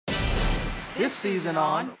this season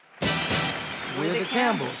on We're the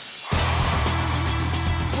Campbells.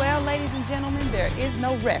 Well, ladies and gentlemen, there is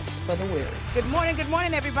no rest for the weary. Good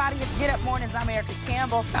morning, everybody. It's Get Up Mornings. I'm Erica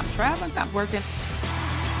Campbell. I'm traveling, I'm working.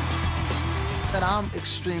 And I'm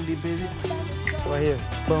extremely busy. Right here,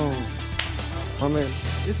 boom, I'm in.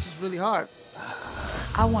 This is really hard.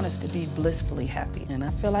 I want us to be blissfully happy, and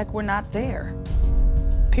I feel like we're not there.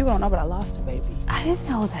 People don't know, but I lost a baby. I didn't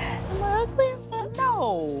know that. Am I ugly?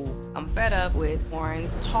 No. I'm fed up with Warren.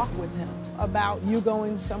 Talk with him about you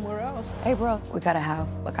going somewhere else. Hey, bro, we gotta have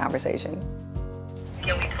a conversation.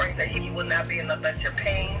 Can we pray that he will not be in such your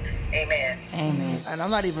pain? Amen. Amen. And I'm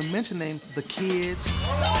not even mentioning the kids.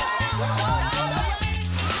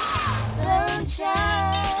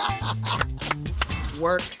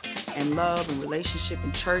 Work and love and relationship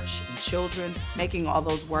and church and children, making all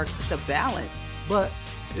those work. It's a balance. But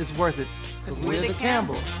it's worth it. 'Cause we're the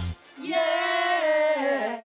Campbells.